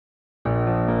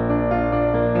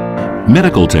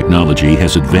Medical technology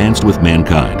has advanced with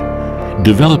mankind.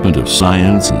 Development of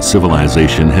science and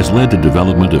civilization has led to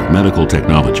development of medical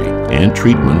technology, and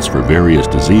treatments for various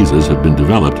diseases have been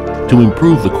developed to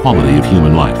improve the quality of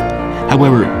human life.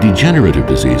 However, degenerative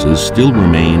diseases still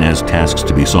remain as tasks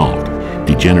to be solved.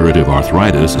 Degenerative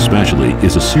arthritis especially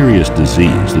is a serious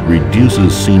disease that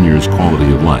reduces seniors'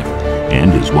 quality of life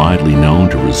and is widely known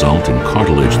to result in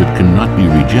cartilage that cannot be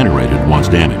regenerated once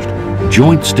damaged.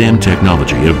 Joint stem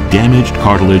technology of damaged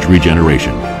cartilage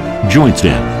regeneration. Joint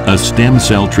stem, a stem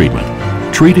cell treatment,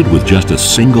 treated with just a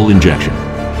single injection,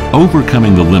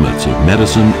 overcoming the limits of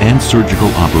medicine and surgical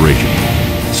operation.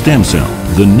 Stem cell,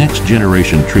 the next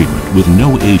generation treatment with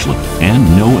no age limit and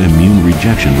no immune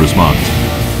rejection response.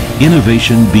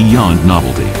 Innovation beyond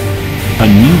novelty. A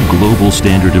new global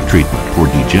standard of treatment for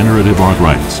degenerative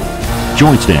arthritis.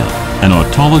 Joint stem, an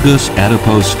autologous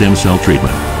adipose stem cell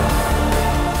treatment.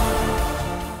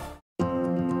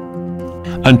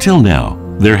 Until now,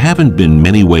 there haven't been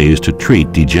many ways to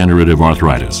treat degenerative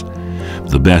arthritis.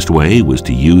 The best way was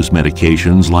to use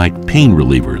medications like pain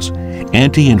relievers,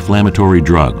 anti-inflammatory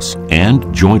drugs,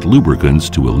 and joint lubricants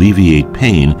to alleviate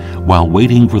pain while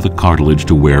waiting for the cartilage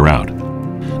to wear out.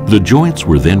 The joints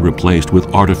were then replaced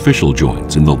with artificial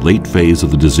joints in the late phase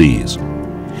of the disease.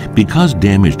 Because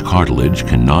damaged cartilage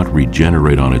cannot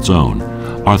regenerate on its own,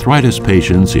 arthritis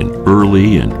patients in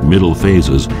early and middle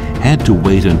phases had to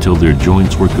wait until their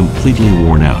joints were completely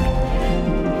worn out.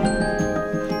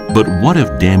 But what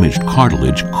if damaged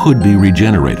cartilage could be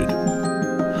regenerated?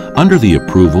 Under the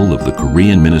approval of the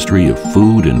Korean Ministry of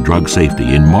Food and Drug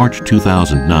Safety in March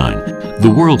 2009,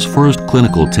 the world's first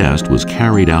clinical test was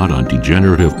carried out on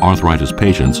degenerative arthritis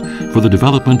patients for the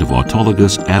development of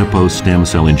autologous adipose stem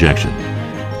cell injection.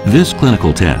 This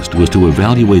clinical test was to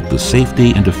evaluate the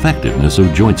safety and effectiveness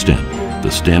of joint stem,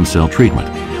 the stem cell treatment,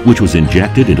 which was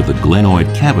injected into the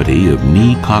glenoid cavity of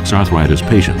knee coxarthritis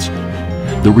patients.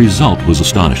 The result was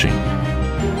astonishing.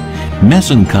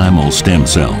 Mesenchymal stem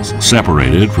cells,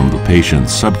 separated from the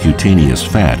patient's subcutaneous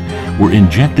fat, were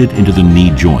injected into the knee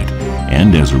joint,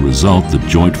 and as a result, the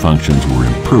joint functions were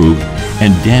improved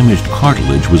and damaged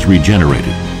cartilage was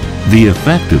regenerated. The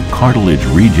effect of cartilage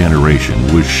regeneration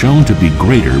was shown to be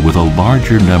greater with a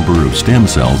larger number of stem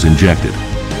cells injected.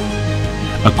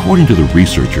 According to the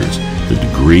researchers, the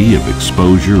degree of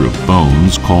exposure of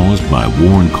bones caused by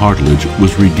worn cartilage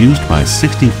was reduced by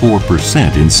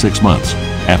 64% in 6 months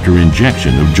after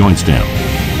injection of joint stem.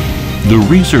 The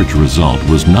research result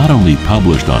was not only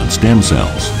published on Stem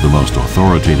Cells, the most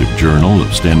authoritative journal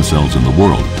of stem cells in the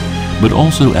world, but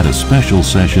also at a special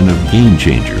session of Game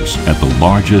Changers at the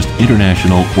largest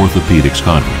international orthopedics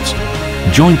conference.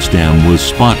 Joint stem was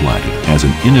spotlighted as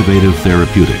an innovative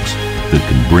therapeutics that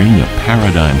can bring a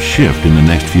paradigm shift in the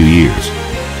next few years.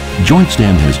 Joint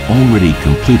stem has already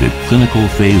completed clinical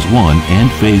phase 1 and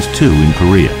phase 2 in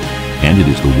Korea, and it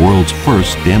is the world's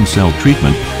first stem cell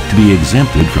treatment to be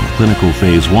exempted from clinical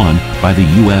phase 1 by the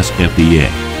US FDA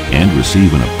and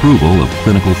receive an approval of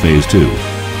clinical phase 2.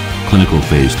 Clinical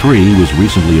phase 3 was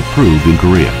recently approved in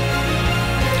Korea.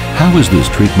 How is this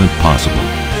treatment possible?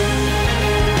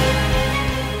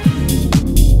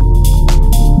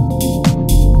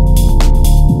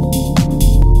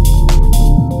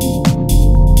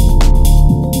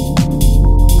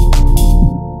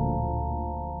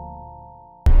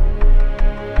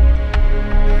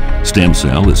 Stem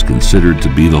cell is considered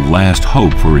to be the last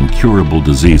hope for incurable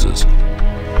diseases.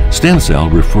 Stem cell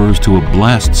refers to a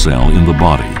blast cell in the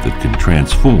body that can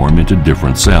transform into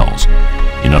different cells.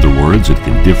 In other words, it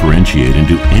can differentiate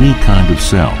into any kind of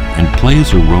cell and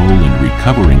plays a role in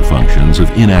recovering functions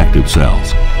of inactive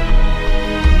cells.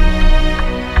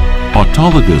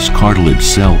 Autologous cartilage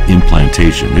cell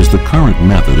implantation is the current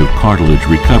method of cartilage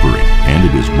recovery, and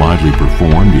it is widely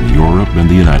performed in Europe and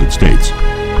the United States.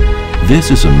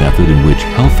 This is a method in which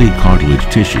healthy cartilage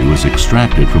tissue is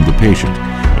extracted from the patient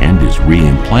and is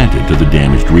reimplanted to the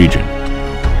damaged region.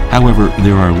 However,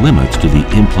 there are limits to the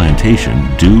implantation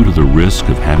due to the risk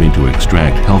of having to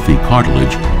extract healthy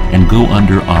cartilage and go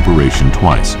under operation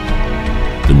twice.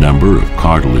 The number of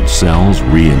cartilage cells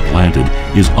reimplanted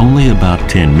is only about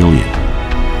 10 million.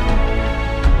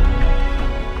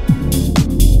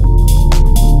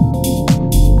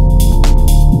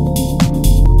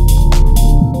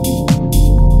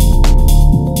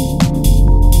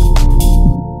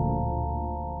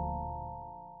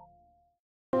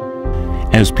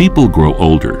 As people grow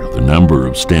older, the number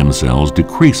of stem cells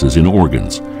decreases in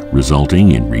organs,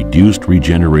 resulting in reduced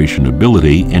regeneration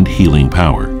ability and healing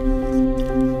power.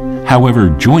 However,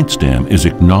 JointStem is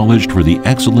acknowledged for the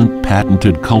excellent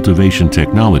patented cultivation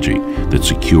technology that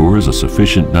secures a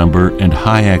sufficient number and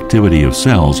high activity of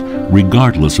cells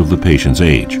regardless of the patient's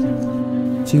age.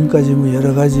 지금까지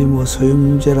여러 가지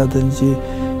소염제라든지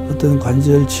어떤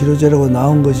관절 치료제라고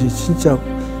나온 것이 진짜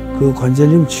그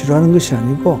관절염 치료하는 것이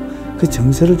아니고 그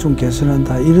증세를 좀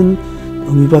개선한다 이런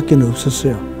의미밖에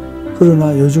없었어요.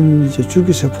 그러나 요즘 이제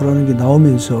줄기세포라는 게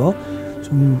나오면서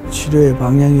좀 치료의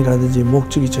방향이라든지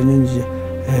목적이 전혀 이제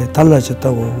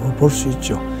달라졌다고 볼 수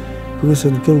있죠.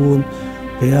 그것은 결국은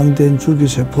배양된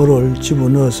줄기세포를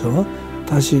집어넣어서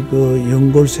다시 그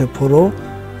연골세포로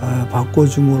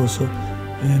바꿔줌으로써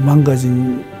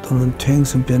망가진 또는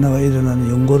퇴행성 변화가 일어나는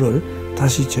연골을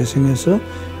다시 재생해서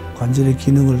관절의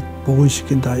기능을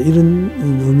복원시킨다 이런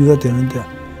의미가 되는데.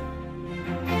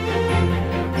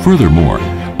 Furthermore,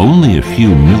 only a few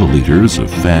milliliters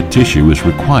of fat tissue is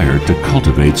required to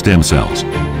cultivate stem cells.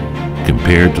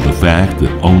 Compared to the fact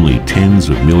that only tens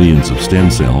of millions of stem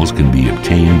cells can be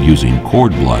obtained using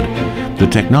cord blood, the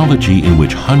technology in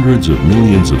which hundreds of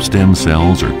millions of stem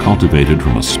cells are cultivated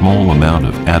from a small amount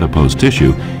of adipose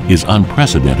tissue is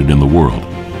unprecedented in the world.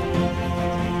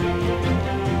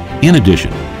 In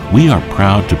addition, we are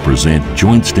proud to present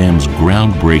JointStem's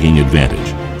groundbreaking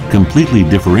advantage, completely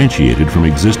differentiated from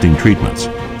existing treatments,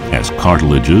 as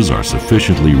cartilages are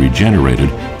sufficiently regenerated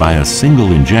by a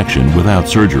single injection without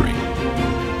surgery.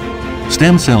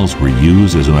 Stem cells were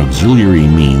used as an auxiliary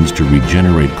means to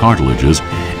regenerate cartilages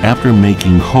after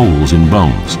making holes in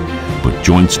bones, but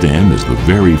JointStem is the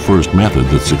very first method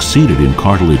that succeeded in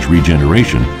cartilage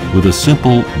regeneration with a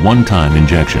simple one-time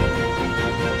injection.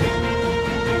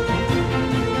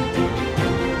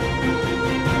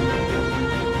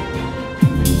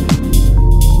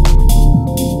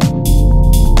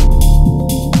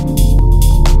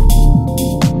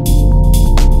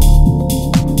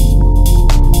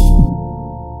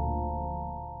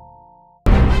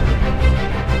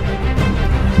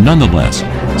 Nonetheless,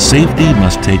 safety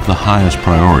must take the highest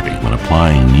priority when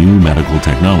applying new medical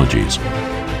technologies.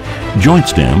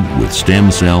 JointStem, with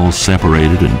stem cells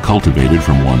separated and cultivated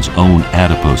from one's own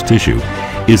adipose tissue,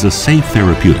 is a safe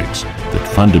therapeutics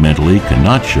that fundamentally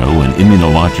cannot show an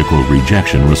immunological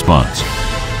rejection response.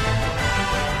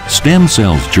 Stem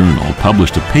Cells Journal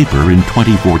published a paper in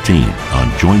 2014 on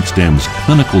JointStem's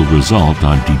clinical result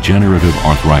on degenerative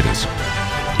arthritis.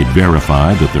 It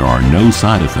verified that there are no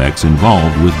side effects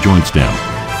involved with JointStem.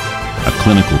 A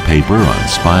clinical paper on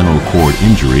spinal cord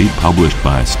injury published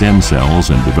by Stem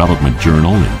Cells and Development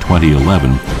Journal in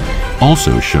 2011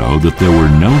 also showed that there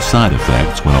were no side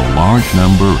effects when a large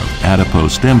number of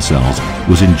adipose stem cells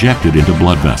was injected into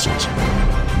blood vessels.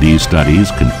 These studies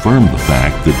confirm the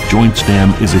fact that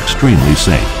JointStem is extremely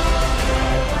safe.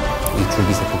 이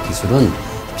줄기세포 기술은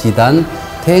비단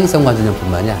퇴행성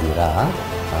관절염뿐만이 아니라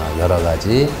여러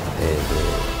가지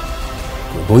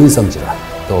노인성 질환,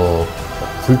 또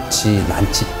불치,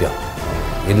 난치병,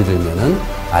 예를 들면은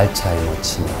알츠하이머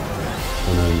치매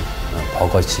또는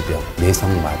버거시병,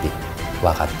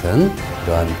 뇌성마비와 같은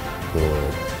이러한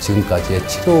지금까지의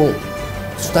치료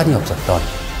수단이 없었던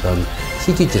그런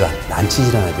희귀 질환, 난치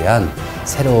질환에 대한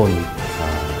새로운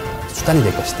수단이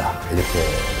될 것이다 이렇게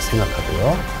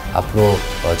생각하고요. 앞으로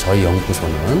저희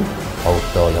연구소는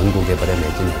더욱더 연구개발에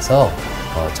매진해서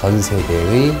전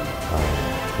세계의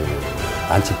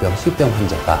난치병, 희귀병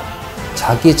환자가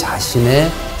자기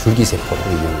자신의 줄기세포를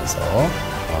이용해서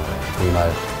정말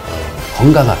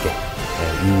건강하게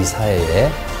이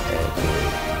사회에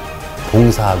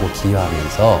봉사하고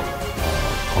기여하면서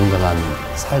건강한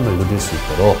삶을 누릴 수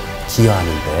있도록 기여하는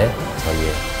데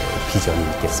저희의 비전이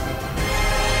있겠습니다.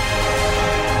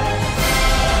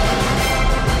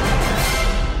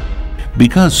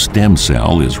 Because stem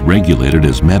cell is regulated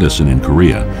as medicine in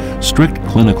Korea, strict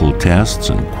clinical tests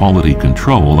and quality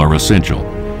control are essential.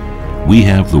 We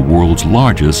have the world's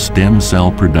largest stem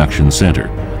cell production center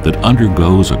that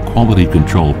undergoes a quality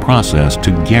control process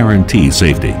to guarantee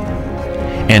safety.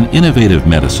 An innovative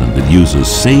medicine that uses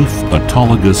safe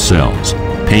autologous cells,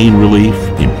 pain relief,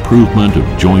 improvement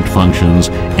of joint functions,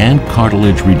 and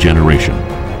cartilage regeneration,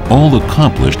 all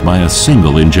accomplished by a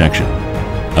single injection.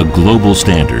 A global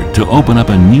standard to open up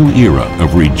a new era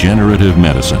of regenerative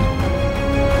medicine.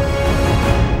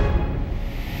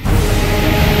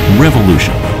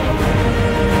 Revolution.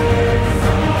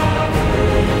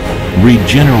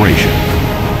 Regeneration.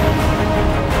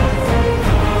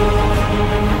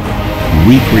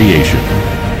 Recreation.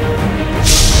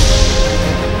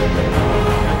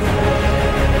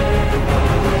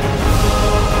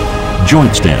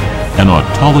 JointStem, an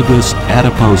autologous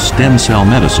adipose stem cell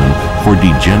medicine for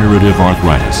degenerative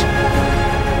arthritis.